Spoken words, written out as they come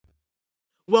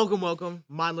Welcome.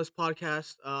 Mindless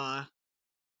podcast.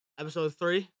 Episode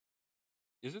 3.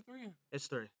 Is it 3? It's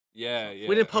 3. Yeah,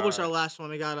 We didn't publish our alright. last one.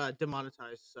 We got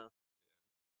demonetized. So,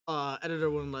 editor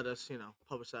wouldn't let us,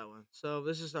 publish that one. So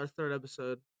this is our third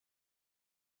episode.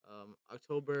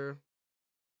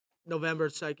 November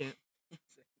 2nd.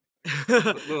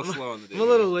 A little slow on the day. I'm a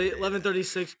little late.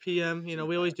 11:36 p.m. You know,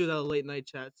 we always do that late night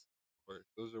chats.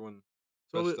 Those are when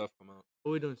So best stuff come out.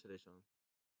 What are we doing today, Sean?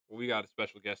 Well, we got a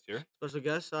special guest here. Special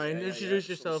guest. All right, introduce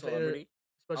yourself. Celebrity.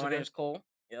 Special My guest. name's Cole.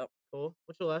 Yep. Cole.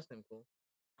 What's your last name, Cole?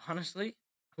 Honestly,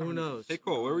 Who knows? Hey,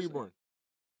 Cole, where were you born?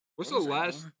 What's the Where was I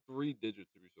last born? 3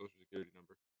 digits of your social security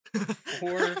number?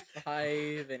 4,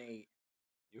 5, and 8.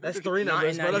 That's heard it. 3 Not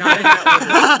numbers. in but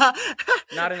that-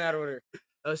 okay. Not in that order.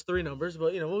 That's 3 numbers,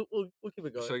 but we'll keep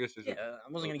it going. So I guess there's Yeah, I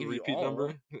wasn't gonna give you repeat all.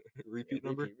 number. Repeat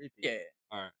number. Repeat. Yeah.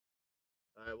 All right.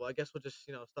 All right. Well, I guess we'll just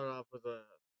start off with the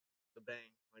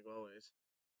bang like always.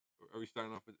 Are we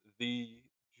starting off with the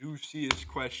juiciest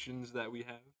questions that we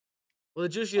have? Well, the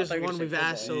juiciest thought you were one gonna we've say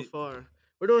asked so football. far.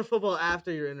 We're doing football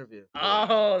after your interview.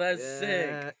 Oh, that's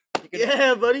sick. You could-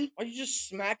 Yeah, buddy. Why you just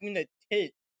smack me in the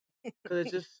tit? Because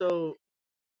it's just so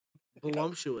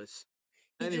voluptuous.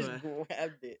 You Anyway. just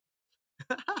grabbed it.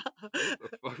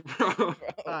 What the fuck, bro? All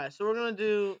right, so we're gonna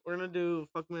do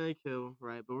fuck, marry, kill,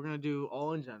 right? But we're gonna do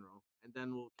all in general, and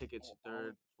then we'll kick it to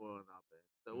third, fourth, and out there.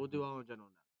 So we'll do all in general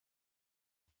now.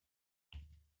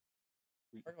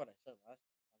 I forgot what I said last time.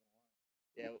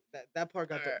 Yeah, that part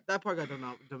got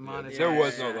demonetized. There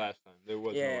was Yeah. no last time. There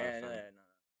was no last time.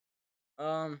 No.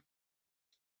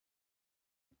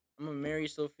 I'm gonna marry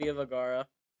Sofia Vergara.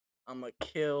 I'm gonna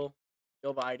kill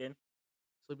Joe Biden.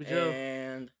 Sleepy Joe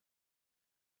And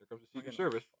Here comes the Secret Fucking-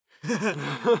 Service.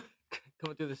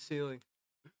 coming through the ceiling.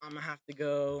 I'm gonna have to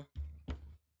go.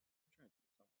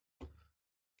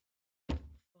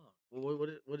 Well,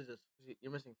 what is this?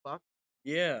 You're missing fuck.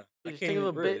 Yeah, I Just can't think even of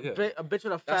a breathe, a bitch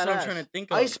with a fat That's what I'm ass. trying to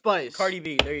think of. Ice Spice. Cardi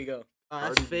B. There you go. That's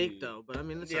Cardi fake B. though, but I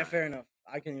mean, it's Yeah, fair enough.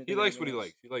 I can. He likes what he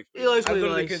likes. He likes. He likes I what he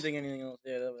literally likes. couldn't think of anything else.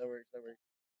 Yeah, that works. That works.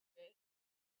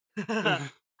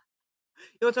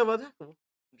 You want to talk about that? Cool.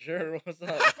 Sure. What's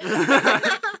up?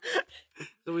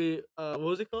 So we, what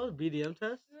was it called? BDM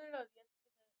test.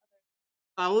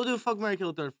 No. We'll do fuck, marry,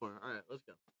 kill, third, fourth. All right, let's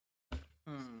go.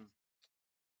 Hmm.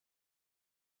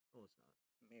 Oh, it's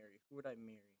not. Marry. Who would I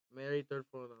marry? Marry, third,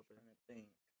 fourth, out I'm trying to think.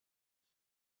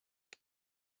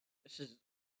 This is.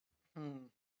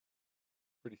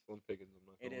 Pretty slim pickings.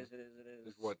 It is.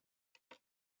 There's what?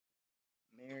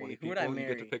 Marry. 20 Who would I people you get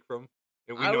to marry? pick from,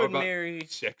 and we I know would about marry.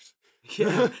 6.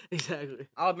 Yeah, exactly.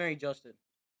 I would marry Justin.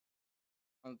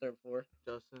 On the third floor.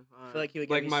 Justin. All I right. feel like he would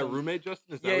give Like me my some... roommate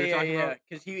Justin. Is that Yeah, what you're yeah, talking yeah. about?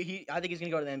 Because he, I think he's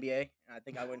gonna go to the NBA, and I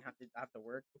think I wouldn't have to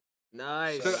work.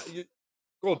 Nice. So,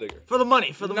 gold digger. For the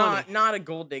money. For the money. Not a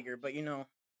gold digger, but you know.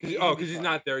 Because he's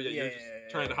not there yet. Yeah, You're just yeah,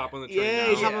 trying to yeah, hop on the train. Yeah, now.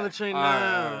 he's Yeah. hopping on the train All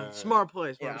now. right. Smart play.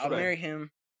 Yeah, Smart I'll play. marry him.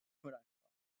 Who would I?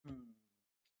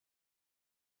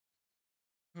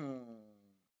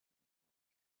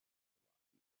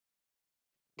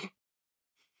 Come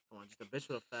on, just a bitch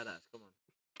with a fat ass. Come on.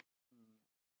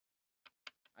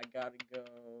 I gotta go.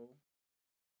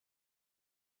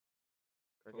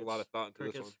 A lot of thought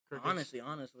into this one. Crickets.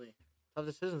 Honestly, Tough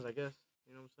decisions, I guess.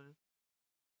 You know what I'm saying?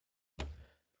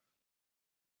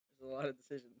 there's a lot of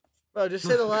decisions. Bro, just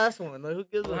say the last one. Like, who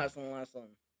gives a Last one.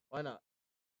 Why not?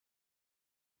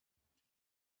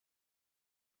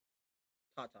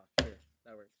 Tata. Sure,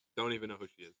 that works. Don't even know who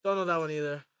she is. Don't know that one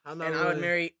either. I'm not And really... I would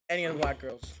marry any of the black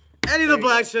girls. any of the There you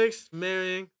black go. chicks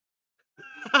marrying.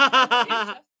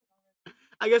 I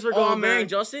guess we're Oh, going I'm marrying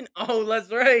Justin? Oh,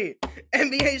 that's right.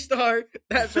 NBA star.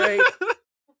 That's right.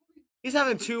 He's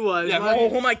having 2 wives. Yeah, man. Oh,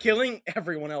 who am I killing?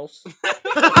 Everyone else.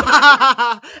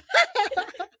 Why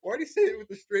do you say it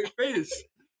with a straight face?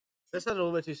 That sounded a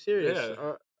little bit too serious. Yeah.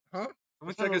 Huh? I'm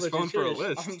gonna That's not check his a little phone bit for a too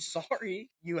serious. list. I'm sorry.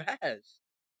 You has.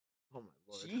 Oh my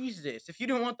lord. Jesus. If you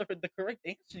don't want the correct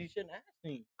answer, you shouldn't ask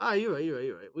me. You're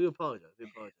right. We apologize.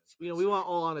 We want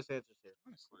all honest answers here.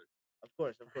 Honestly. Of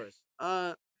course.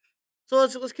 So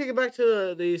let's kick it back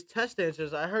to these test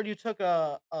answers. I heard you took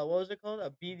a what was it called?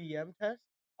 A BDM test?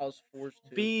 I was forced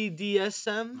to.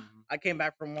 BDSM? I came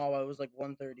back from WAWA. It was like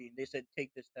 1:30. They said,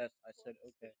 take this test. I said,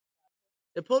 okay.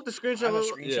 They pulled the I screenshot. have a of-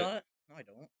 screenshot? No, I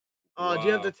don't. Do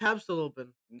you have Wow. the tab still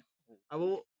open?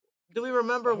 No. Do we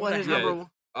remember what his Yeah, number?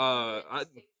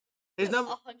 His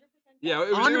number. 100%. Yeah, it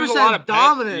was a 100% lot of pet.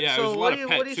 dominant. Yeah, it so was a lot what of do you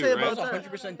pet say too, about right? that? It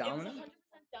 100% was 100% dominant?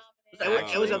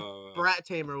 dominant. It was a brat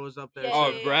tamer was up there. Yeah, Oh,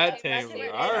 yeah, Brad yeah, Tamer. yeah.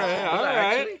 All right, Yeah. all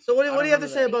right. So what I do you have to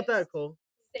don't say remember about that. that, Cole?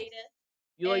 Sadist.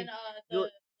 You like And,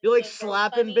 you like the girl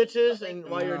slapping bunny, bitches but, like, and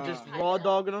while you're just Nah. raw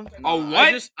dogging them? Oh, Nah,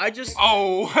 what? I just.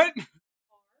 Oh, what?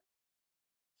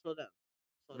 Slow down.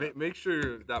 Slow down. Make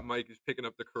sure that mic is picking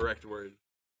up the correct word.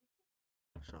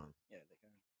 Sean. Yeah, they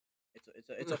can.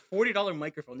 It's a $40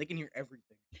 microphone. They can hear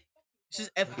everything. This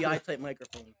is FBI type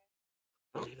microphone.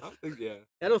 I don't think, yeah.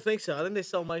 I don't think so. I think they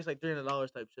sell mics like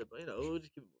 $300 type shit, but we'll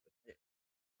just keep it moving.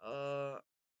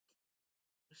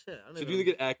 Shit. I don't So even do you think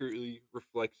it accurately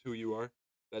reflects who you are?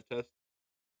 That test?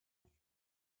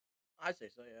 I'd say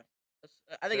so.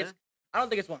 Yeah. I think Yeah? it's. I don't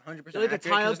think it's 100% You like to accurate.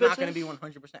 tie 'Cause up it's not going to be bitches?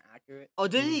 100% accurate. Oh,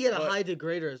 didn't you get a But- high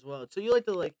degrader as well? So you like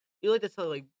to tell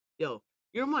like, yo,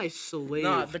 you're my slave.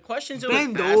 Nah, the questions it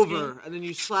Bend was asking, over, and then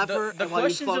you slap her. the and while you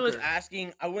questions fuck it was her.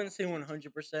 asking, I wouldn't say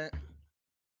 100%.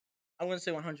 I wouldn't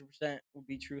say 100% would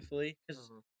be truthfully because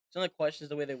Uh-huh. some of the questions,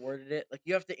 the way they worded it, like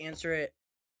you have to answer it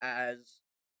as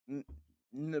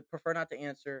prefer not to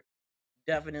answer,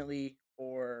 definitely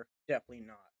or definitely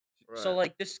not. So Right.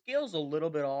 like the scale's a little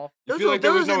bit off. You feel like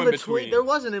there was no in between. There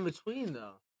wasn't in between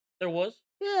though. There was.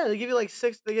 Yeah, they give you like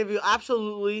 6. They give you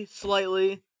absolutely,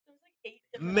 slightly, There was like 8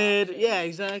 different mid. options. Yeah,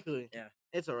 exactly. Yeah.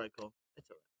 It's alright, Cole. It's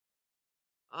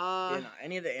alright. Yeah, nah,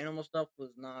 any of the animal stuff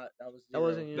was not. That was. That Zero.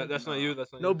 wasn't you? That's not you.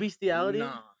 That's not No you. bestiality.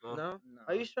 Nah. No. No.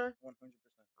 Are you sure? 100%.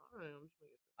 Alright, I'm just making sure.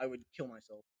 I would kill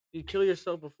myself. You'd kill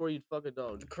yourself before you'd fuck a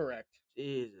dog. Correct.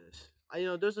 Jesus.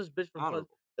 There's this bitch from Honorable.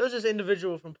 there was this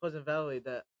individual from Pleasant Valley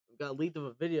that got leaked of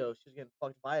a video. She was getting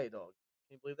fucked by a dog.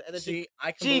 Can you believe that? And then See,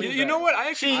 I can she- believe You that. know what? I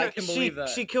actually. I can believe that.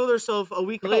 She killed herself a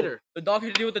week Bro, later. The dog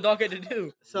had to do what the dog had to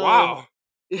do. So, Wow.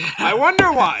 Yeah. I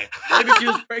wonder why. Maybe she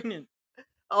was pregnant.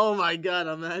 Oh my god!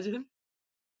 Imagine.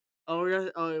 Oh,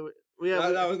 we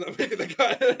have. That was not making the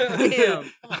cut.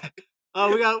 Damn.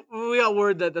 Oh, we got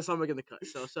word that that's not making the cut.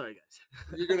 So sorry,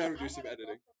 guys. You're gonna have to do some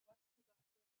editing.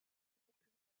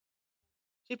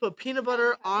 She put peanut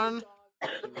butter on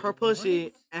her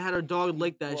pussy and had her dog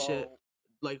lick that shit. Bro,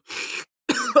 Like,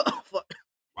 fuck.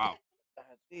 Wow. that's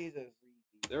Jesus.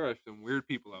 There are some weird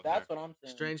people out That's there. what I'm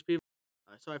saying. Strange people.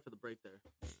 Sorry for the break there.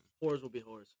 Whores will be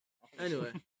whores.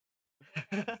 Anyway.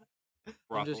 I'm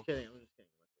Brothel. just kidding.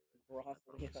 Brothel,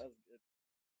 yeah, that was good.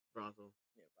 Brothel.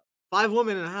 Yeah, brothel. 5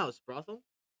 women in a house. Brothel?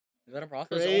 Is that a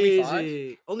brothel? It's only 5?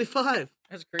 Crazy. Only 5.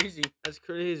 That's crazy. That's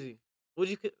crazy. Would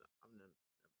you? I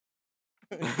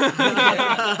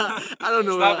I don't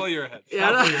know. Stop while you're ahead. Yeah,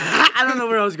 Stop while you're ahead. I don't know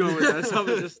where I was going with that, so I'm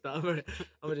gonna just stop. I'm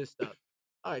gonna just stop.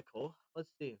 All right, Cole. Let's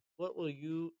see. What will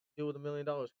you do with $1 million,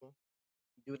 Cole?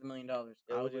 Do with $1 million.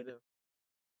 Yeah, I what would do?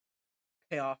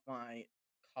 pay off my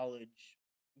college.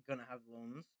 Gonna have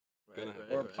loans, Gonna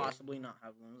have or Right. possibly not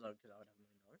have loans because I would have $1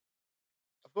 million.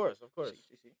 Of course, of course.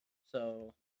 See.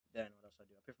 So then what else I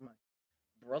do? I pay for my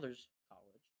brother's college.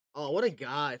 Oh, what a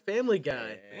guy. Family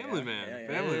guy. Family man. yeah,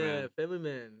 Family Yeah, man. family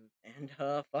man. And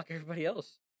fuck everybody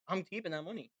else. I'm keeping that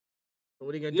money. So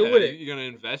what are you gonna Yeah, do with it? You're gonna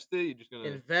invest it? You're just gonna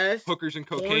Invest. hookers and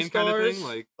porn cocaine kind of thing? stars,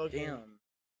 Like, fucking Damn.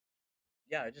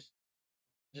 Yeah, just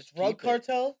drug keep it.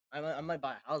 cartel. I might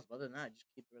buy a house, but other than that, I just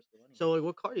keep the rest of the money. So like,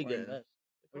 what car you Or getting? invest.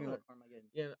 What do you mean, car? what car am I getting?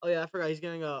 Yeah. Oh yeah, I forgot. He's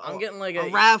getting I'm getting like a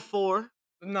Rav4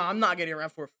 No, I'm not getting a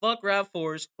RAV4. Fuck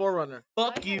RAV4s. 4Runner.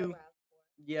 Fuck you.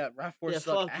 Yeah, RAV4s Yeah,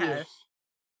 suck fuck you. ass.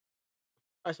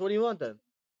 All right. So what do you want then?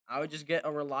 I would just get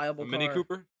a reliable a car. Mini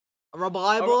Cooper? A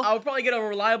reliable. I would probably get a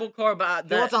reliable car, but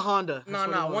He wants a Honda.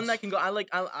 no, one that can go.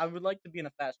 I would like to be in a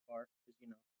fast car, 'cause,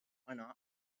 why not?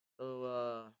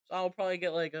 So So I'll probably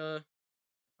get like a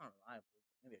not reliable,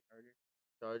 maybe a Charger.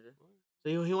 Charger.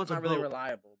 So he wants Not a really boat.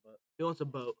 reliable, but He wants a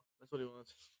boat. That's what he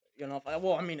wants. if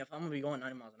I'm gonna be going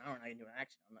 90 miles an hour and I get into an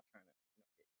accident, I'm not trying to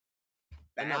get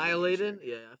badly Annihilated? injured.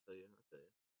 Yeah, I feel you.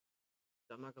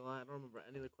 I'm not gonna lie. I don't remember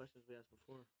any of the questions we asked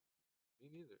before. Me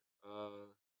neither.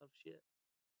 Tough shit.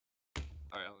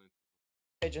 Alright, I'll answer.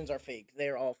 Pigeons are fake.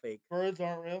 They're all fake. Birds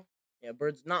aren't real. Yeah,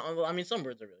 birds not. I mean, some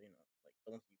birds are real. Like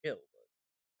the ones you kill.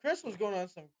 But Chris was going on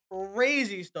some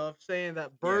crazy stuff saying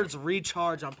that birds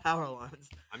recharge on power lines.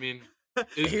 I mean,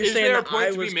 you're is saying there a the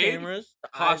point to be iris made? cameras, the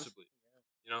eyes- Possibly.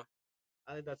 You know?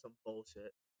 I think that's some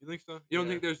bullshit. You think so? You don't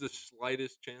Yeah. think there's the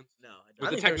slightest chance? No, I With don't.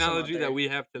 the think there's some out technology that there. we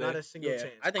have today? Not a single Yeah,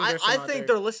 chance. I think there's some I out think there.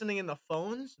 they're listening in the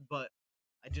phones, but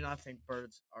I do not think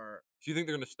birds are. Do you think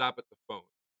they're going to stop at the phone?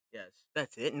 Yes,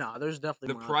 That's it. Nah, there's definitely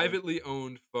The one out there. privately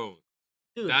owned phone.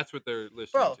 dude. That's what they're listening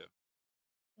Bro, to.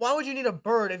 Why would you need a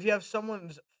bird if you have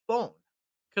someone's phone?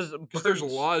 Because Because there's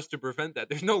laws to prevent that.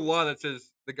 There's no law that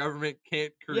says the government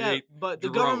can't create. Yeah, but the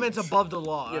government's drones. above the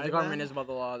law. Yeah, the alright, government man? is above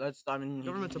the law. He's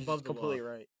Government's he's above the law. completely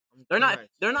right. I'm They're not.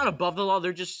 correct. They're not above the law.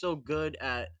 They're just so good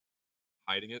at.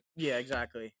 hiding it. Yeah,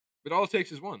 exactly. But all it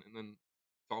takes is one, and then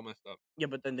it's all messed up. Yeah,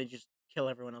 but then they just kill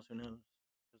everyone else who knows.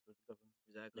 'Cause the government-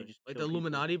 Exactly. They just Like kill the people.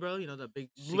 Illuminati, bro. You know that big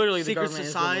Literally, the secret government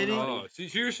is the society. Illuminati. Oh, so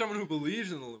you're someone who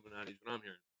believes in the Illuminati, is what I'm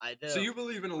hearing. I do. So you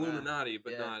believe in Illuminati,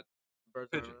 but Yeah. not Birds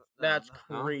Pigeons. Are, That's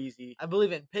No? crazy. I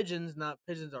believe in pigeons, not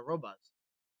pigeons are robots.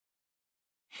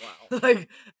 Wow. Like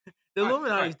the Alright, Illuminati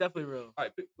is alright. definitely real. All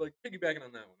right, like piggybacking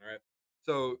on that one. All right.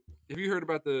 So, have you heard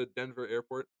about the Denver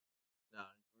airport? No,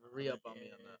 re-up on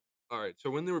me on that. All right. So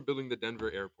when they were building the Denver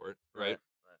airport, right?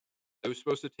 It was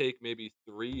supposed to take maybe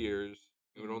 3 years.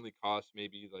 It would Mhm. only cost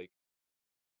maybe like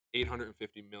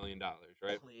 $850 million,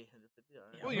 right? Only 850. All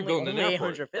right. Well, you're building an only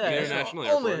airport, 850, an that's international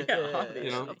only, airport. Yeah, You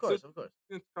know, of course, of course.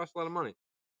 it costs a lot of money.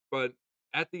 But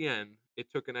at the end, it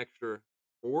took an extra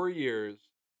 4 years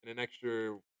and an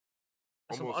extra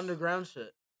That's some almost underground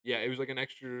shit. yeah, it was like an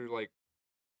extra like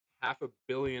 $500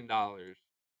 million, and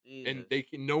Jesus.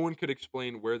 no one could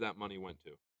explain where that money went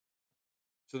to.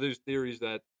 So there's theories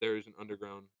that there is an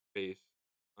underground base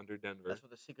under Denver. That's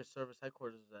what the Secret Service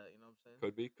headquarters is at. You know what I'm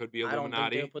saying? Could be I don't think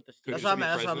Illuminati. they'll put the Could That's just what I be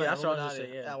meant. That's what I meant. Yeah, that's what I was gonna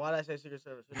Illuminati. say, yeah. Why did I say Secret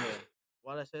Service?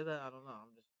 Why did I say that? I don't know.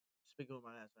 I'm just speaking with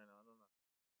my ass right now. I don't know.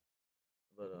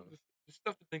 But just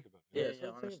stuff to think about. Yeah, something to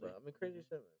think honestly. about. I mean, crazy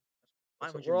shit,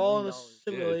 man. $500 We're all in a million.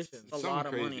 Yeah, simulation. it's a something lot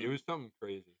of crazy. money. It was something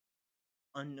crazy.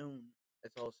 Unknown.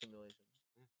 It's all simulation.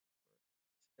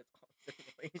 It's all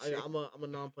simulation. I'm a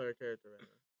non-player character right now.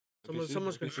 NPC,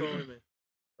 Someone's NPC. controlling me.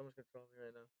 Someone's controlling me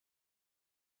right now.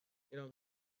 You know.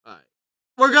 All right.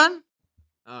 We're done.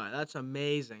 All right. That's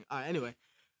amazing. All right. Anyway.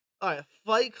 All right.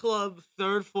 Fight Club,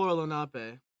 third floor,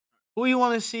 Lenape. Who you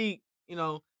want to see? You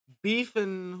know, beef,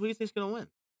 and who do you think's gonna win?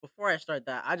 Before I start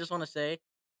that, I just want to say,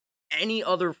 any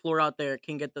other floor out there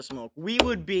can get the smoke. We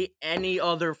would be any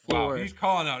other floor. Wow, he's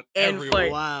calling out and everyone.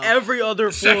 fight Wow. every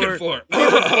other floor. Second floor. We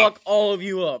would fuck all of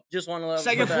you up. Just want to let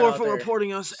Second put that floor out for there.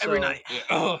 reporting us every So- night.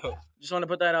 Yeah. Just want to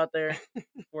put that out there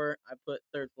before I put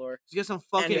third floor. Just get some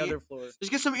Any fucking. other floor.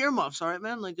 Just get some earmuffs, all right,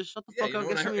 man. Like, just shut the Yeah, fuck you up. know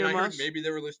Get what? some I heard earmuffs. maybe they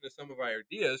were listening to some of our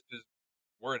ideas because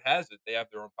word has it they have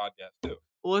their own podcast too.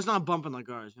 Well, it's not bumping like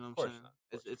ours. You know Of what I'm course saying? not,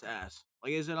 of course It's ass.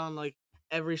 Like, is it on like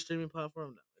every streaming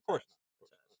platform? No, Of course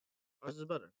it's ass. Ours is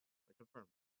better. I confirm.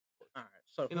 All right.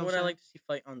 So You know who what would I'm I like to see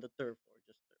fight on the third floor?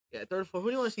 Just third. Yeah, third floor. Who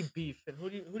do you want to see beef? And who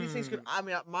do you think's good? Hmm.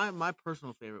 I mean, my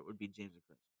personal favorite would be James and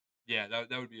Chris. Yeah, that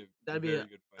would be a That'd be very a-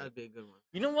 good fight. That'd be a good one.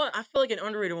 You know what? I feel like an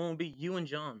underrated one would be you and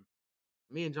John.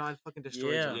 Me and John fucking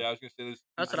destroyed Yeah. John. Yeah, I was gonna say this.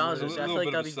 That's what there's I was a gonna say. I little feel like bit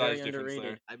of that'd a be very size difference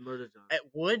underrated. I murdered John. It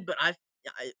would, but I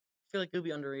feel like it would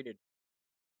be underrated.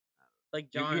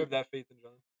 Like there. John. You have that faith in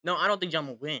John? No, I don't think John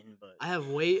will win, but I have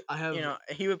weight. I have. you know,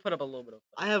 he would put up a little bit of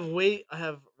I have weight. I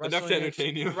have Enough to wrestling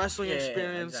entertain you. Wrestling Yeah,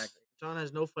 experience. exactly. John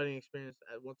has no fighting experience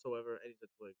whatsoever, and he's a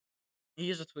twig. He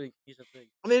is a twig. He's a twig.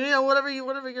 I mean, whatever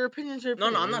your opinion's your No,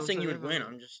 opinion. no, I'm you know not what saying you saying? would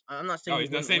win. I'm not saying. Oh,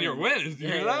 he's not saying you're win. winning. Did you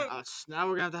Yeah, hear yeah. that? Now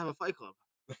we're gonna have to have a fight club.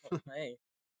 Hey.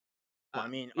 Uh, I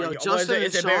mean, yo, are you, Justin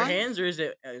is and it bare Sean? hands or is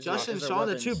it? Justin and Sean,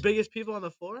 the two biggest people on the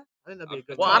floor. I think that'd be a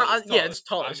good. Well, fight. I don't. Yeah, Tallest. it's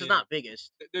tall. I This is mean- not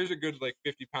biggest. There's a good like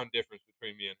 50-pound difference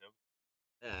between me and him.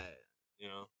 Yeah. You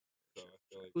know, so I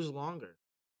feel like Who's longer?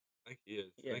 I think he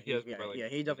is. Yeah, I think he has me yeah, by like yeah,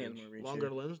 he definitely an has inch. more reach. Longer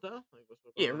here. limbs though. Like, what's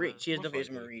Yeah, going on reach. He has Most definitely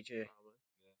has more likely. reach. Yeah. Probably.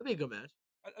 That'd be a good match.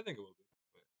 I think it will be.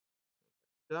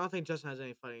 'Cause I don't think Justin has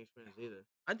any fighting experience either.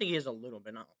 I think he has a little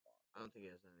bit, not a lot. I don't think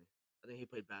he has any. I think he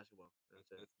played basketball. That's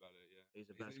it. That's about it. Yeah. He's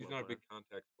a He's basketball not a player. big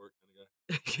contact sport kind of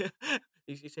guy.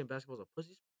 He's saying basketball's a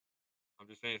pussy sport? I'm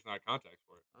just saying it's not a contact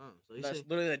sport. Oh, so he's That's saying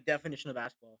literally the definition of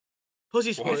basketball.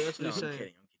 pussy sport. What? That's what No, he's I'm saying.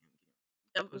 kidding.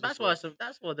 I'm Pussy Basketball, has some,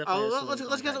 basketball definitely. Oh, has some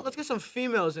let's get contact. some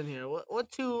females in here.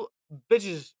 What two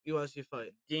bitches you want to see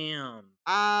fight? Damn.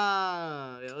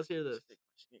 Yeah, let's hear this. Good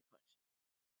question.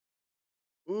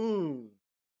 Ooh,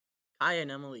 Kaya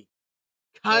and Emily.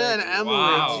 Kaya and Emily,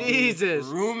 Wow. Jesus.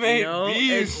 Roommate You know,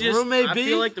 beef. it's just Roommate I beef?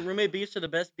 feel like the roommate beefs are the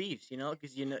best beefs,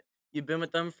 because you've been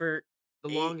with them for The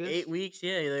eight, longest. 8 weeks.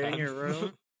 Yeah, they're in 10. your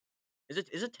room. Is it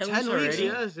 10 10 weeks weeks, already?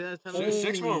 yes, 10 Six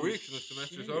weeks. more Holy weeks and the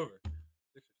semester's shit. over.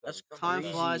 6 or That's 7. Time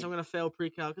crazy. flies. I'm gonna fail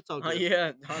pre-calc. It's all good.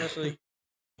 Yeah, honestly.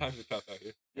 Times are tough out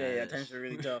here. Yeah, times are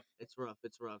really tough. It's rough.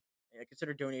 It's rough. Yeah,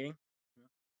 consider donating.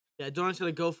 Yeah, donate to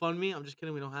the GoFundMe. I'm just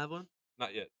kidding. We don't have one.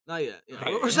 Not yet. Not yet. Yeah, Not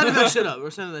we're yet. sending that shit up. We're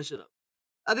sending that shit up.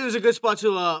 I think it's a good spot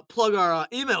to plug our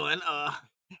email in.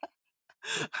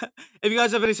 If you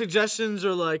guys have any suggestions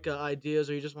or like ideas,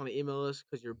 or you just want to email us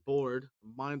because you're bored,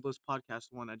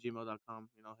 mindlesspodcast1@gmail.com.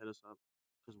 Hit us up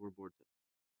because we're bored too.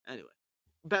 Anyway,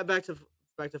 back to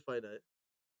fight night.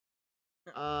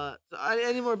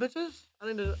 Any more bitches? I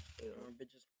think there's, More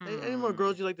bitches. any more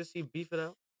girls you like to see beef it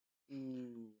out?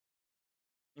 Ooh.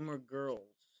 Any more girls?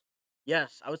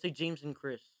 Yes, I would say James and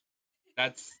Chris.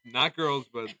 That's not girls,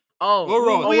 but Oh, we'll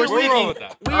roll. oh, with we're it. We'll roll speaking- with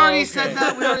that. We Oh, already okay. said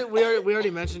that. We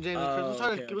already mentioned James and Chris.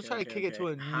 Oh, Let's try to kick it to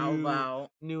a How new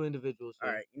about? new individuals. All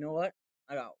right, you know what?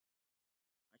 I got.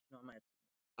 I might.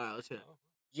 All right, let's hear it.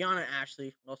 Gianna and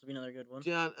Ashley would also be another good one.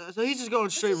 Yeah, so he's just going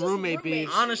straight This is just roommate beef.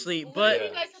 roommates. Honestly, Literally, but-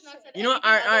 you guys have not said You know what?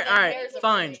 anything Alright, other than alright, pairs of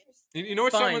fine. roommates. You know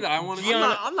what's someone Fine. that I want to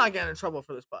Gianna- I'm not getting in trouble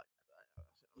for this podcast.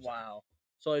 Wow.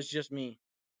 So it's just me.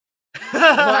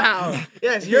 Wow.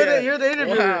 Yes, you're Yeah. the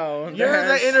interviewer. Wow. You're the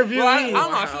That's- interviewee. Well, I don't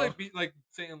know. I feel Wow. like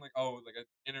saying like, oh, like an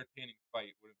entertaining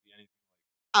fight wouldn't be anything.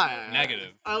 Alright,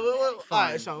 Negative. All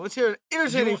Fine. right, Sean. Let's hear an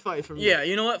entertaining You- fight from you. Yeah,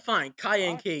 you know what? Fine. Kaya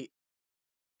and Kate.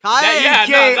 Kaya Yeah,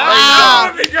 and no, Kate. that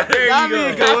Wow. would be good. There That'd you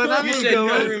be a go. good one. That'd You be a said good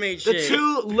no one. roommate The shit.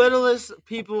 two littlest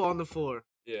people on the floor.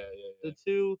 Yeah. The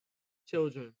two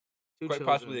children. Quite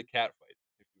possibly a cat fight,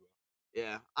 if you will.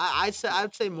 Yeah,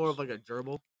 I'd say more of like a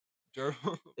gerbil.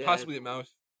 Gerbil, Yeah. possibly a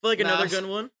mouse. I feel like another Mouse. good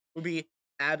one would be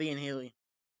Abby and Haley.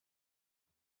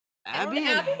 Abby and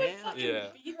Abby would Haley. fucking Yeah.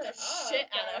 beat the shit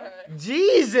out of her.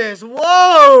 Jesus!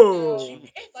 Whoa!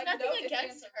 It's Like, nothing no ifs, against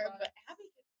ands, or her, buts. but Abby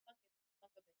could fucking fuck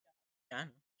a bitch up. Yeah, I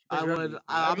know. I She's would. rugby.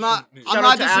 I'm Abby not. should- I'm Shout not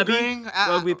out to Abby, disagreeing.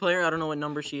 Rugby player. I don't know what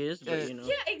number she is, but Yeah. you know.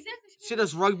 Yeah, exactly. She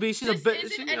does rugby. She's this a bit.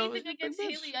 isn't She, you know, anything she's a big against bitch.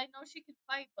 Haley. I know she can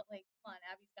fight, but like, come on,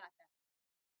 Abby's got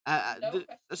that. No They're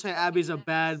question saying about Abby's a that.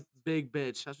 bad big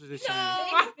bitch. That's what they're saying.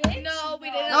 No, Big bitch? no,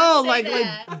 we didn't. No, say like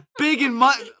that. big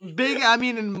and big. I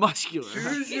mean, and muscular.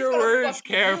 Choose He's your gonna words fuck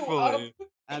you up. carefully.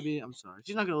 Abby, I'm sorry.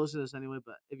 She's not gonna listen to this anyway.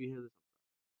 But if you hear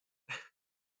this,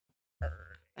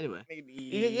 anyway, Maybe.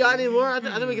 you got any more? I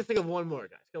think we can think of one more,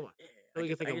 guys. Come on. Yeah, I think we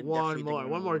can think of could one definitely more. think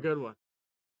of One more good one.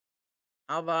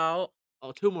 How about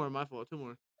Oh, two more. My fault. Two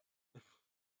more.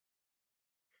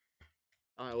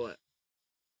 All right, what?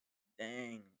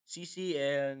 dang Cece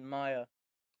and Maya?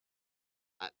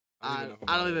 I who don't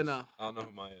Maya even is. know. I don't know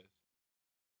who Maya is.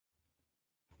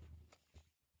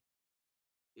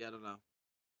 Yeah, I don't know.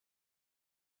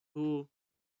 Who?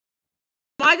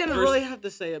 Am I gonna First- really have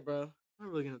to say it, bro? I'm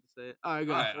really gonna have to say it. All right,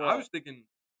 go. Alright, I was thinking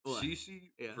What?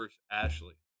 Cece Yeah. versus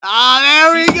Ashley. Ah,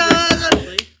 there we Cece go. versus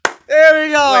Ashley? There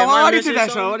we go. Wait, am I What do you missing think that,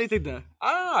 Sean? something? What do you think that?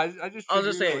 I don't know. I just. I was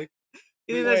just figured, saying. like,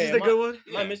 You think Wait, that's just a am I- good one?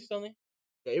 Am I missing something?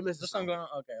 Yeah, you Is missed there something. something going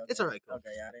on? Okay. It's alright, cool.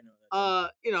 Okay, yeah, I didn't know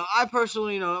that. I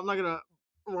personally, I'm not gonna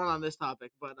run on this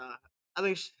topic, but I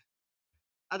think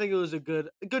it was a good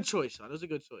choice, Sean. It was a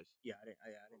good choice. Yeah, I didn't know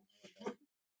that.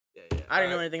 Yeah. I didn't know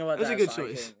Alright. anything about It was that. a good so I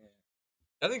choice. couldn't-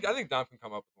 yeah. I think Dom can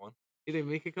come up with one. You think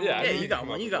me could come? Yeah, up I with Yeah, think you he got can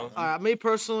one, come you up got with one. All right, me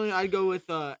personally, I'd go with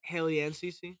Haley and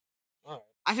Cece. Alright.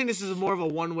 I think this is more of a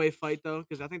one-way fight though,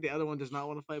 because I think the other one does not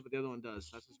want to fight, but the other one does.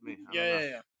 That's just me. I don't know.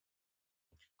 Yeah.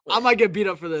 I might get beat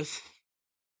up for this.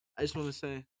 I just want to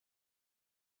say.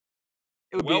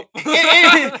 It would Well. be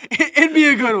it'd be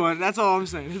a good one. That's all I'm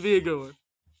saying. It'd be a good one.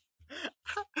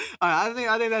 All right,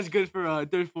 I think that's good for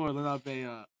third floor Lenape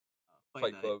fight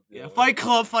Fight night. club, Yeah, yeah. fight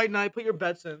club, fight night. Put your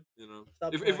bets in. You know,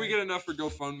 Stop if we playing. get enough for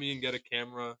GoFundMe and get a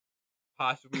camera,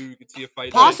 possibly we could see a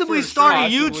fight. Possibly For start a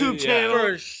sure. YouTube Possibly, channel.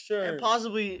 For sure. And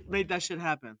possibly make that shit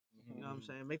happen. You know what I'm Mhm.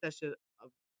 saying? Make that shit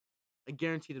a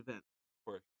guaranteed event. Of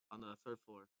course. On the third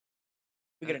floor.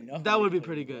 We get enough. That we would can be play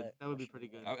pretty good. roulette. That would be pretty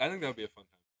good. I think that would be a fun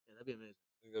time. Yeah, that'd be amazing.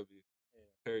 I think that would be a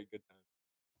very good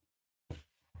time.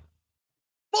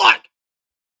 Fuck!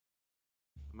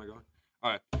 Am I going?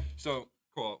 All right. So,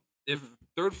 cool. If Mm-hmm.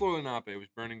 third floor Lenape was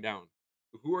burning down,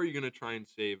 who are you gonna try and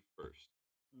save first?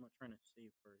 I'm not trying to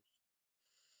save first.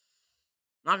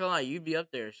 Not gonna lie, you'd be up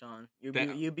there, Sean. You'd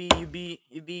Damn.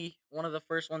 be one of the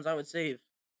first ones I would save.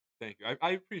 Thank you.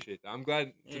 I appreciate that. I'm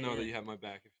glad to know that Yeah. you have my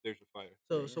back if there's a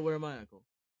fire. So where am I, Uncle?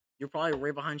 You're probably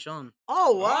right behind Sean.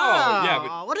 Oh wow! yeah,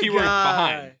 but what a keyword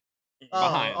guy. behind. Oh,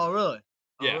 Behind. oh really?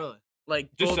 Oh Yeah. really?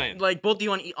 Like Just both, saying. like both of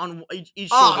you on each Oh, shoulder.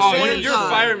 oh, One you're- each you're side.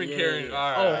 fireman carrying- Yeah.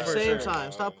 alright, Oh, alright, for Same sure.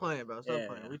 time. Stop playing, bro. Stop Yeah.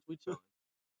 playing. We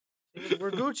chilling.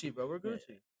 We're Gucci, bro. We're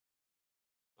Gucci.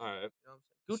 All right. You know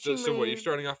what I'm saying? So what? You're man.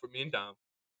 starting off with me and Dom.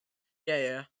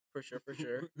 Yeah, for sure, for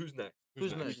sure. Who's next?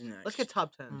 Who's next? Who's next? Let's get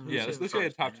top 10. Mhm. Who's Yeah, saving let's get a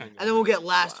first? top 10. And then we'll get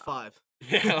last Wow. 5.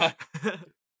 Yeah.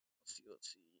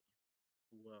 Let's see.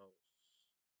 Who else?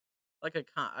 Like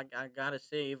I gotta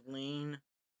save Lane,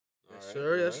 Yes, Alright,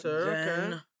 sir. Yes, alright. sir.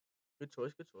 then Okay. Good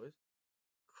choice. Good choice.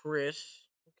 Chris,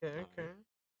 Okay. Alright. Okay.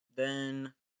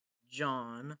 then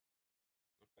John,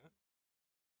 Okay.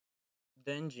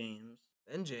 then James,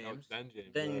 Then Oh, James. then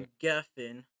James. then alright,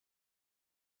 Geffen.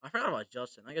 I forgot about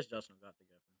Justin. I guess Justin got the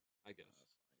Geffen. I guess.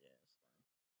 Yeah,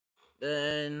 it's fine.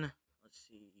 Then let's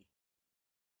see.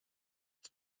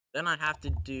 Then I'd have to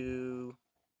do.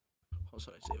 What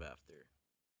should I save after?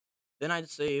 Then I'd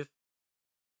save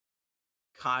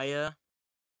Kaya,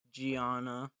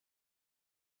 Gianna,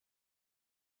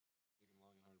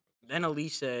 then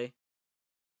Elise,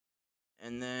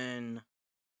 and then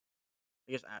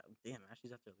I guess damn,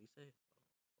 Ashley's after Elise.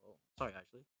 Oh, sorry,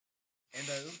 Ashley.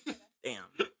 And Damn.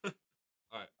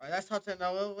 All right. All right, that's top 10.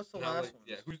 Now, what's the Now, last like, one?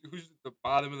 yeah. Who's the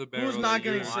bottom of the barrel? not that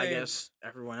getting you're- Well, I saved? guess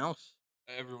everyone else.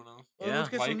 Everyone else. Well, Yeah. let's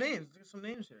get some Like- names. Let's get some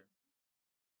names here.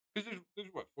 Because there's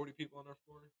what 40 people on our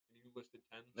floor, and you listed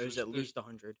 10. So There's at least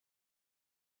 100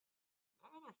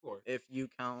 not on our floor. if you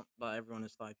count by everyone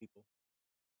as 5 people.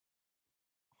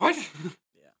 What?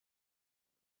 Yeah.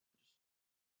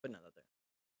 Putting that out there.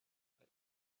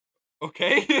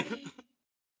 Okay.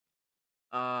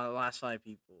 Last 5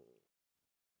 people.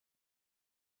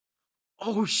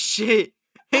 Oh shit!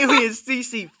 Haley and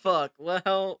Cece. Fuck.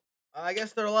 Well, I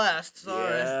guess they're last.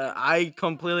 Sorry. yeah.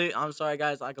 I'm sorry,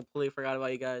 guys. I completely forgot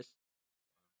about you guys.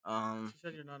 She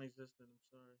said you're non-existent. I'm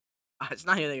sorry. It's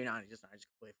not even that you're not just. I just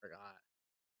completely forgot.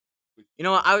 You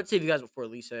know what? I would save you guys before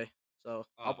Lise. So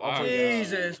I'll put you guys.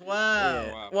 Jesus, wow.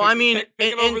 Yeah. Wow. Well, I Pick- mean, pick-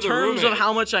 picking in over the terms of roommate.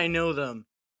 how much I know them,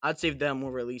 I'd save them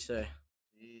over Lise. Jeez.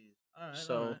 All right.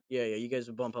 So all right. yeah, you guys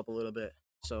would bump up a little bit.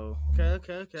 So,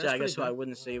 Okay. so I guess who I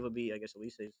wouldn't save would be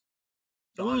Lise's.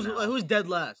 So who's dead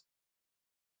last?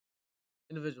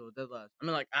 Individual dead last. I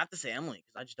mean, like I have to say Emily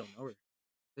because I just don't know her.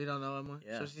 You don't know Emily?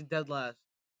 Yeah. So she's dead last.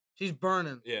 She's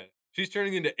burning. Yeah. She's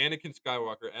turning into Anakin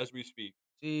Skywalker as we speak.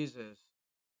 Jesus.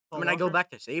 I mean, I go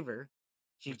back to save her.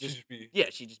 She'd Would just be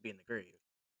she'd just be in the grave.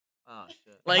 Oh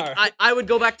shit. Like Alright. I would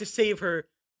go back to save her.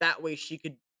 That way she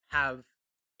could have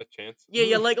a chance.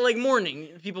 like mourning.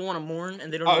 If people want to mourn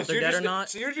and they don't know if so they're you're dead or just not.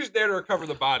 so you're just there to recover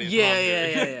the body. is what I'm Yeah.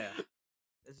 hearing.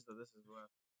 This is rough.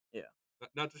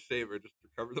 Not to save her, just to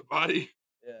recover the body.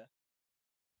 Yeah.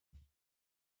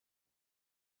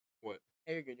 What?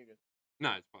 Hey, you're good. You're good.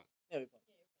 Nah, it's fine. Yeah, we paused.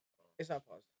 It's not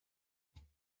paused.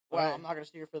 Well, Alright. I'm not gonna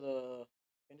steer for the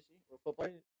fantasy or football.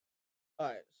 All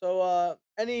right. So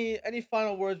any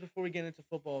final words before we get into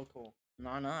football? Cool. No.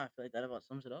 I feel like that about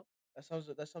sums it up. That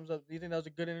sums up. Do you think that was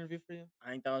a good interview for you? I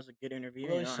think that was a good interview.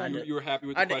 Really you know, I summed had it- You were happy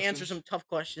with I had the to answer questions? some tough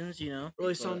questions. You know,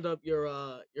 Really but, summed up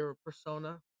your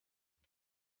persona.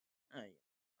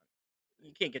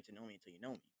 You can't get to know me until you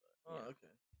know me. But, Oh,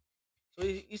 yeah.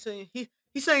 okay. So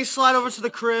he's saying slide over to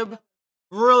the crib,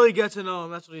 really get to know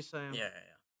him. That's what he's saying. Yeah.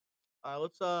 All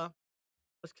right,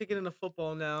 let's kick it into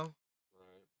football now.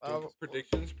 Alright.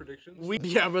 Predictions.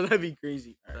 Yeah, but that'd be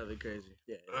crazy. That'd be crazy.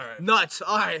 Yeah. Alright. Nuts.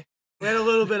 All right, we had a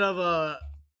little bit of a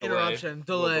Delay. interruption,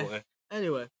 A little delay.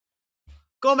 Anyway,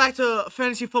 going back to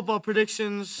fantasy football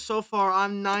predictions. So far,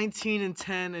 I'm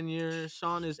 19-10, and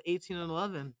Sean is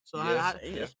 18-11. So Yes.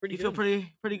 Hey, that's pretty you good. feel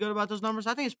pretty good about those numbers?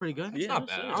 I think it's pretty good. It's Yeah, not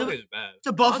that's bad. it. I don't think it's bad. It's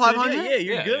above Positive, 500. Yeah,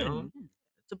 you're Yeah, good. you know?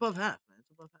 It's above half, man.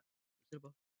 It's above half. It's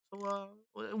above.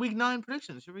 So week 9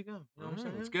 predictions. Here we go. You know what I'm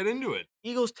saying? Let's get into it.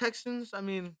 Eagles Texans. I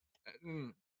mean,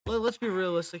 Mm, let's be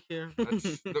realistic here.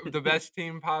 That's the best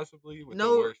team possibly with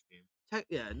No- the worst team.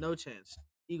 Yeah, no chance.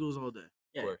 Eagles all day.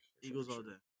 Of course. Eagles all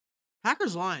day.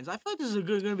 Packers Lions. I feel like this is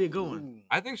gonna be a good one. Ooh.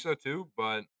 I think so too,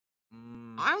 but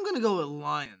I'm gonna go with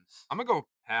Lions. I'm gonna go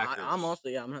Packers. I'm also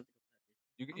I'm gonna.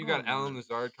 You I'm got going Alan Lions.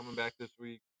 Lazard coming back this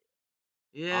week.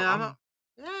 Yeah, I'm-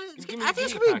 yeah. Give me- I think give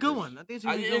it's me gonna be the a good Packers. one. I think it's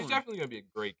gonna be a good It's one. definitely gonna be a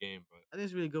great game, but I think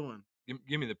it's gonna be a good one.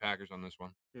 give me the Packers on this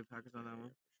one. Yeah, Packers on that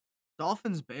one.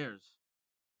 Dolphins Bears.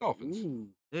 Dolphins.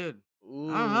 Ooh. Dude, Ooh.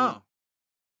 I don't know.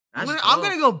 I'm That's gonna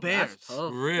tough. go That's Bears.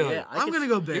 tough. Really? Yeah, I'm gonna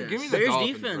go Bears. give me the Bears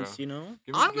Dolphins, defense. bro. You know.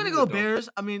 Give me- I'm give gonna me go the Dolphins. Bears.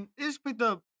 I mean, they just picked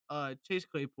up Chase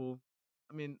Claypool.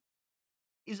 I mean,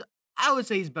 I would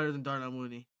say he's better than Darnell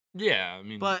Mooney. Yeah, I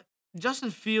mean, But Justin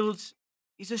Fields,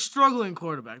 he's a struggling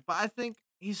quarterback. But I think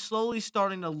he's slowly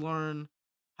starting to learn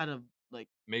how to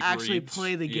make actually reads.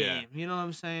 play the Yeah. game. You know what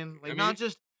I'm saying? Like I not mean,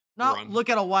 just run. look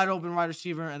at a wide open wide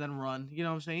receiver and then run. You know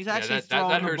what I'm saying? He's Yeah, actually that throwing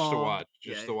the hurts ball. to watch.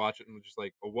 Just Yeah. to watch it and just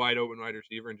like a wide open wide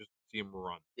receiver and just see him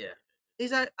run. Yeah. I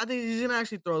think he's gonna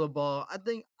actually throw the ball. I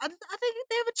think they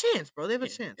have a chance, bro. They have a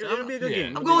chance. It'll be a good Yeah.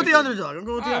 game. I'm It'll going with be the a good underdog. I'm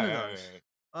going with the Alright, underdogs.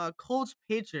 alright. Colts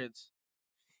Patriots.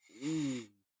 game. Ooh.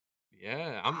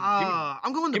 Yeah,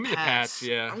 I'm going give the me the Pats. Pats,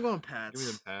 yeah. I'm going Pats. give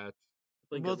me them Pats.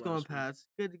 We're Played both good going last week. Pats.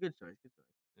 Good choice. Good choice.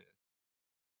 Yeah.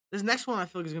 This next one I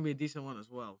feel like is gonna be a decent one as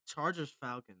well. Chargers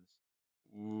Falcons.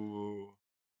 Ooh.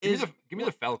 Is Give me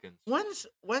the Falcons. when's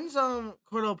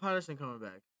Cordell Patterson coming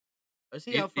back? Or is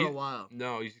he out for a while?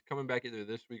 No, he's coming back either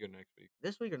this week or next week.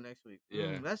 This week or next week?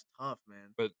 Yeah. That's tough,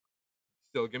 man.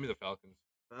 Still, give me the Falcons.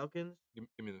 Falcons.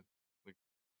 Give me the.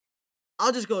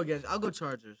 I'll go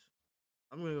Chargers.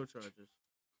 I'm gonna go Chargers,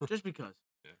 just because.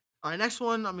 Yeah. All right, next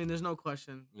one. I mean, there's no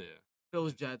question. Yeah.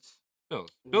 Bills Jets.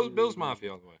 Bills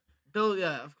Mafia all the way. Bill,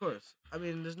 yeah, of course. I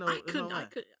mean, there's no. I there's no way.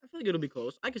 feel like it'll be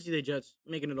close. I could see the Jets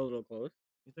making it a little close.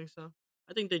 You think so?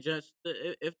 I think the Jets,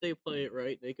 if they play it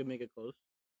right, they could make it close.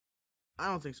 I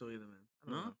don't think so either, man. I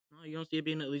don't know. No, you don't see it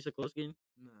being at least a close game.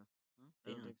 No, Oh, I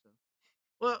don't damn. think so.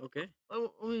 Well, Okay.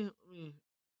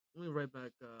 let me write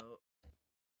back.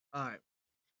 All right.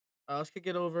 Let's kick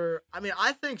it over. I mean,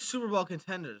 I think Super Bowl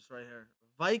contenders right here: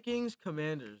 Vikings,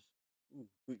 Commanders.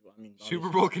 Ooh, I mean, Super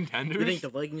obviously. Bowl You contenders. think the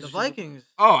Vikings? The are Super Bowl- Vikings.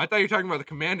 Oh, I thought you were talking about the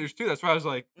Commanders too. That's why I was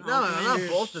like, No, not Commanders,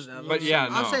 both of them. But I'm yeah,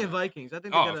 saying, I'm no. saying Vikings. I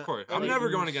think they oh, got of course. a I'm never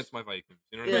going Vikings. against my Vikings.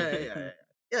 You know what Yeah, I yeah, mean?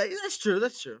 yeah. Yeah, that's true.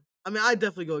 That's true. I mean, I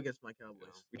definitely go against my You know,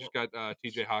 Cowboys. we just got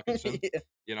T.J. Hawkinson. Yeah.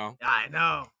 You know, Yeah, I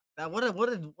know. That what a Yeah, that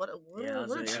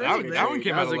was a- trade, that was a man. good that one trade.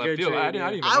 came That out was of a left good field. I trade, didn't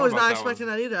yeah. even. I know was about not that expecting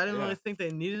one. that either. I didn't Yeah. really think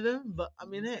they needed him, but I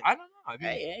mean, hey, I don't know. I mean,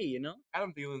 Hey, you know.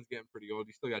 Adam Thielen's getting pretty old.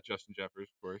 He still got Justin Jeffers,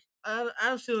 of course.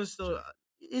 Adam Thielen's still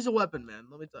he's a weapon, man.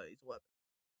 Let me tell you, he's a weapon.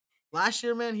 Last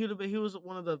year, man, he was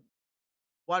one of the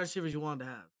wide receivers you wanted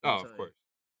to have. let me Oh, tell of you. course.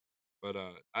 But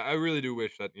I really do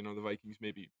wish that the Vikings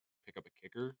maybe pick up a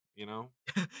kicker.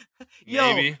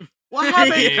 Yo, Maybe. what happened?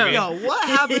 Maybe. Yo, what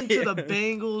happened to the Yeah.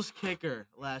 Bengals kicker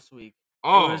last week?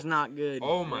 Oh, It was not good.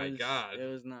 Oh It my was- God. It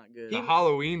was not good. the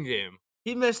Halloween game.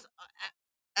 He missed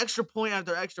extra point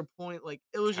after extra point. Like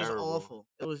it was just Terrible. awful.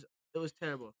 It was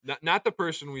terrible. Not the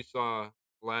person we saw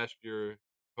last year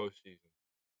postseason.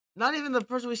 Not even the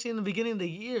person we see in the beginning of the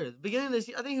year. The beginning of this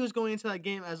year, I think he was going into that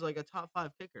game as like a top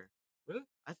 5 kicker. Really?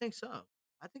 I think so.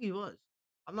 I think he was.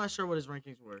 I'm not sure what his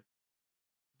rankings were,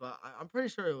 but I'm pretty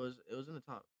sure it was in the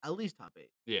top, at least top 8.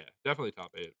 Yeah, definitely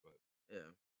top 8. But Yeah,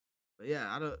 but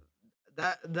yeah, I don't.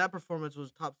 That performance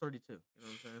was top 32. You know what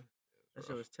I'm saying? That shit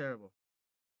rough. was terrible.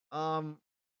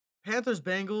 Panthers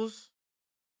Bengals.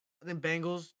 I think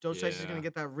Bengals. Joe Chase is gonna Yeah.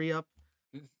 get that re-up.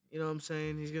 You know what I'm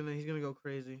saying? He's gonna go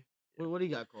crazy. What do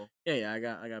you got, Cole? Yeah, I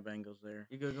got Bengals there.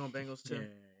 You good going Bengals Yeah, too? you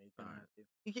can Alright.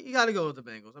 have to. You got to go with the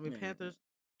Bengals. I mean, Yeah. Panthers.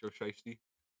 Joe Shiesty.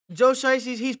 Joe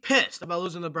Shiesty, he's pissed about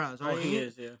losing the Browns, right? Oh, he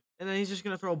is. Yeah. And then he's just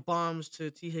gonna throw bombs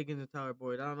to T. Higgins and Tyler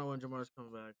Boyd. I don't know when Jamar's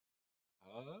coming back.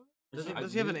 Does he, I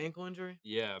does he have an knew- ankle injury?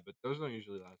 Yeah, but those don't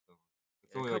usually last that long.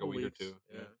 It's Yeah, only like a couple week weeks, or two.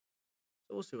 Yeah. Yeah.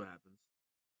 So we'll see what happens.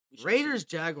 We should Raiders,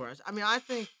 Jaguars. I mean, I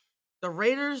think the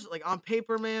Raiders, like on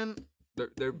paper, man,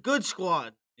 They're good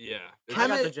squad. yeah. I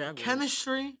got the Chemi- Jaguars.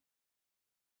 chemistry.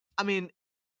 I mean,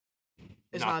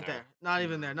 it's Not not there. there. Not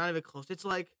even there. Not even close. It's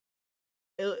like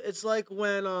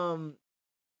when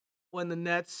the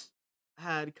Nets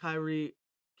had Kyrie,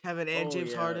 Kevin, and Oh,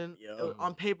 James yeah, Harden. yeah. It was,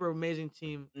 on paper, amazing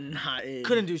team. Not it.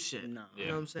 Couldn't do shit. No. You